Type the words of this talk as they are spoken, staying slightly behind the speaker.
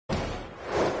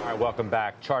All right, welcome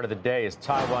back. Chart of the day is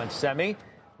Taiwan Semi.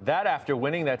 That after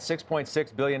winning that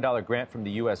 $6.6 billion grant from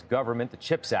the U.S. government, the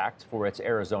CHIPS Act, for its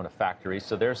Arizona factory.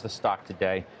 So there's the stock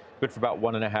today. Good for about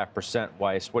 1.5%.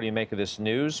 Weiss, what do you make of this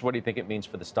news? What do you think it means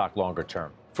for the stock longer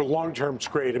term? For long term, it's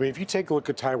great. I mean, if you take a look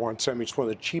at Taiwan Semi, it's one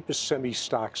of the cheapest semi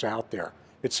stocks out there.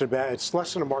 It's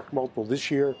less than a market multiple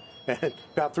this year and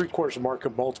about 3/4 of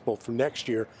market multiple for next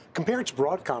year. Compare it to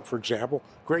Broadcom, for example,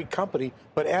 great company.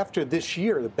 But after this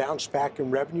year, the bounce back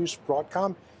in revenues for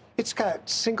Broadcom, it's got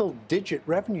single-digit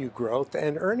revenue growth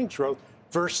and earnings growth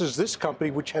versus this company,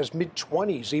 which has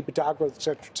mid-20s EBITDA growth, et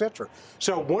cetera, et cetera.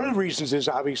 So one of the reasons is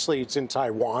obviously it's in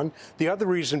Taiwan. The other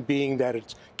reason being that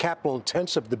it's capital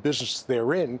intensive, the business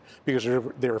they're in, because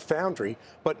they're a foundry.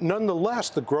 But nonetheless,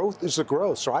 the growth is the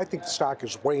growth. So I think the stock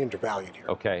is way undervalued here.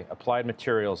 Okay, Applied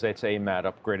Materials, it's AMAT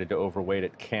upgraded to overweight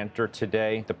at Cantor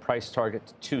today. The price target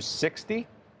to 260.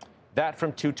 That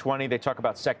from 220. They talk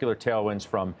about secular tailwinds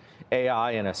from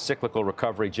AI and a cyclical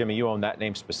recovery. Jimmy, you own that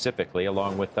name specifically,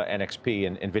 along with NXP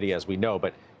and NVIDIA, as we know.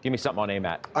 But give me something on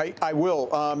AMAT. I will.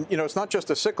 It's not just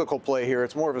a cyclical play here.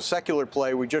 It's more of a secular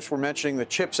play. We just were mentioning the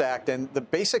CHIPS Act, and the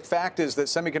basic fact is that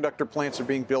semiconductor plants are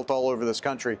being built all over this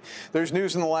country. There's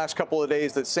news in the last couple of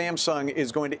days that Samsung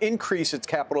is going to increase its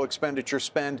capital expenditure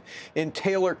spend in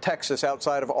Taylor, Texas,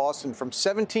 outside of Austin, from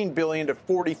 $17 billion to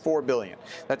 $44 billion.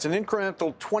 That's an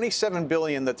incremental $27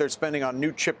 billion that they're spending on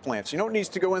new chip plants. You know what needs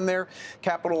to go in there?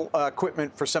 Capital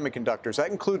equipment for semiconductors. That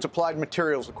includes Applied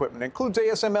Materials equipment. It includes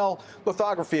ASML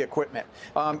lithography equipment.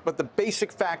 But the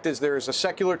basic fact is there is a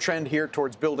secular trend here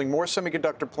towards building more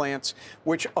semiconductor plants,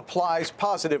 which applies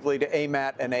positively to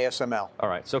AMAT and ASML. All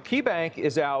right. So KeyBank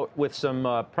is out with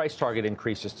some price target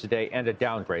increases today and a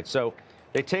downgrade. So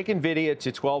they take NVIDIA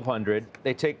to 1,200.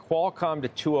 They take Qualcomm to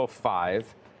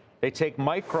 205. They take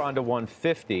Micron to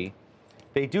 150.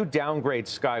 They do downgrade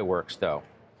Skyworks, though.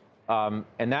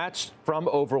 And that's from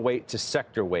overweight to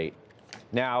sector weight.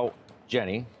 Now,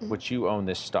 Jenny, which you own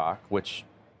this stock, which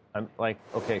I'm like,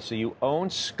 okay, so you own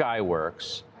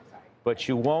Skyworks, but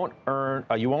you won't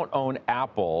own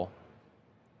Apple.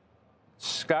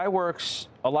 Skyworks,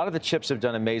 a lot of the chips have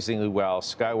done amazingly well.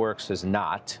 Skyworks has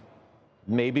not,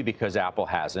 maybe because Apple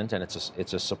hasn't, and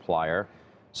it's a supplier.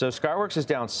 So Skyworks is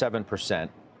down 7%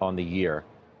 on the year.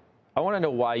 I want to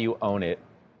know why you own it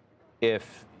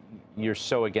if you're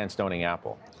so against owning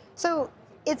Apple. So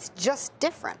it's just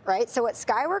different, right? So what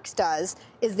Skyworks does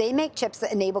is they make chips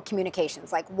that enable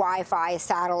communications like Wi-Fi,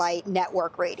 satellite,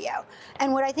 network radio.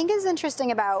 And what I think is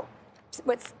interesting about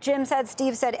what Jim said,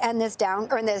 Steve said, and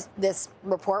this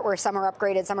report where some are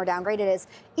upgraded, some are downgraded, is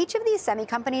each of these semi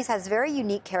companies has very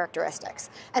unique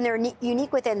characteristics, and they're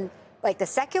unique within like the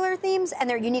secular themes, and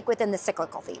they're unique within the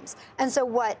cyclical themes. And so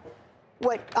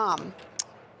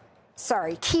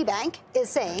KeyBank is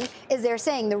saying they're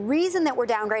saying the reason that we're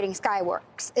downgrading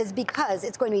Skyworks is because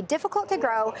it's going to be difficult to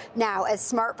grow now as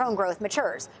smartphone growth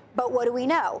matures. But what do we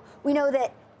know? We know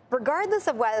that regardless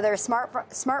of whether their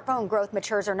smartphone growth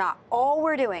matures or not, all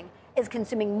we're doing is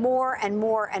consuming more and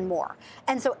more and more.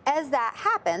 And so as that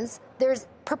happens, there's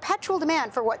perpetual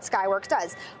demand for what Skyworks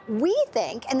does. We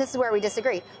think, and this is where we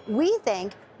disagree, we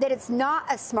think that it's not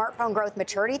a smartphone growth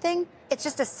maturity thing. It's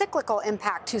just a cyclical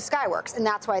impact to Skyworks, and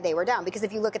that's why they were down. Because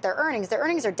if you look at their earnings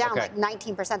are down like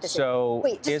 19% this year. So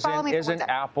wait, just follow me. Isn't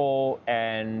Apple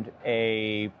and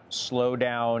a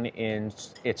slowdown in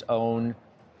its own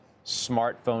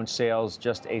smartphone sales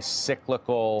just a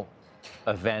cyclical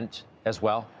event as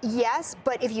well? Yes,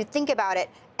 but if you think about it,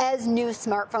 as new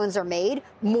smartphones are made,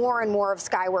 more and more of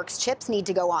Skyworks chips need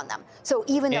to go on them. So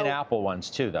even though Apple ones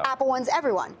too, though. Apple ones,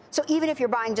 everyone. So even if you're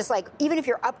buying even if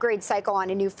your upgrade cycle on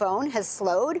a new phone has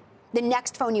slowed, the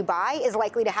next phone you buy is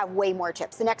likely to have way more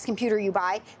chips. The next computer you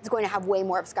buy is going to have way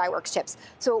more of Skyworks chips.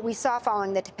 So what we saw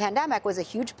following the pandemic was a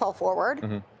huge pull forward.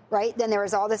 Mm-hmm. Right? Then there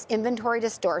was all this inventory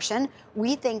distortion.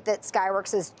 We think that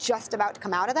Skyworks is just about to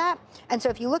come out of that. And so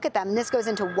if you look at them, and this goes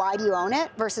into why do you own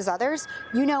it versus others,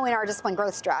 in our disciplined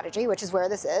growth strategy, which is where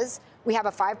this is, we have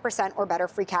a 5% or better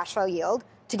free cash flow yield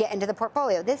to get into the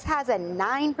portfolio. This has a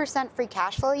 9% free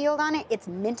cash flow yield on it. It's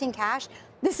minting cash.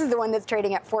 This is the one that's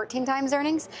trading at 14 times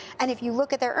earnings. And if you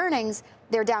look at their earnings,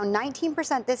 they're down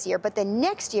 19% this year, but then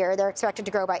next year they're expected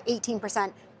to grow by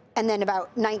 18%. And then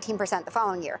about 19% the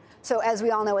following year. So as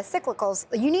we all know with cyclicals,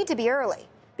 you need to be early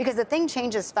because the thing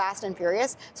changes fast and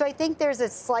furious. So I think there's a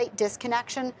slight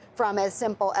disconnection from as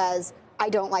simple as I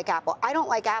don't like Apple. I don't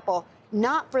like Apple,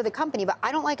 not for the company, but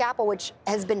I don't like Apple, which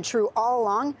has been true all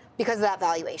along because of that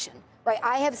valuation, right?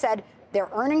 I have said their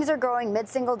earnings are growing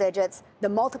mid-single digits. The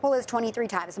multiple is 23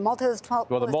 times. The multiple is 12.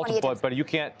 Well, the multiple, but you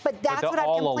can't. But that's what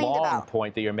I've complained about.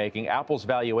 Point that you're making, Apple's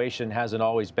valuation hasn't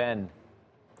always been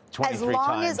 23 as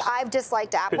long times. as I've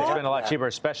disliked Apple. It's been a lot cheaper,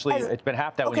 especially it's been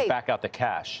half that when you okay, back out the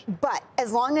cash. But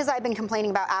as long as I've been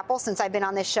complaining about Apple since I've been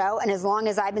on this show, and as long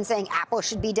as I've been saying Apple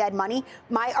should be dead money,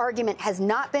 my argument has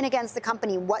not been against the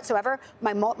company whatsoever.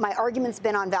 My argument's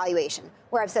been on valuation,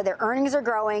 where I've said their earnings are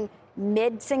growing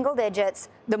mid-single digits,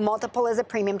 the multiple is a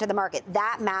premium to the market.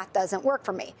 That math doesn't work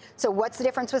for me. So what's the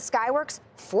difference with Skyworks?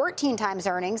 14 times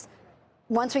earnings.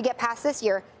 Once we get past this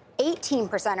year,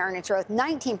 18% earnings growth,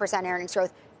 19% earnings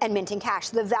growth, and minting cash.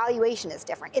 The valuation is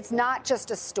different. It's not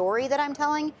just a story that I'm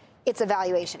telling, it's a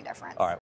valuation difference. All right.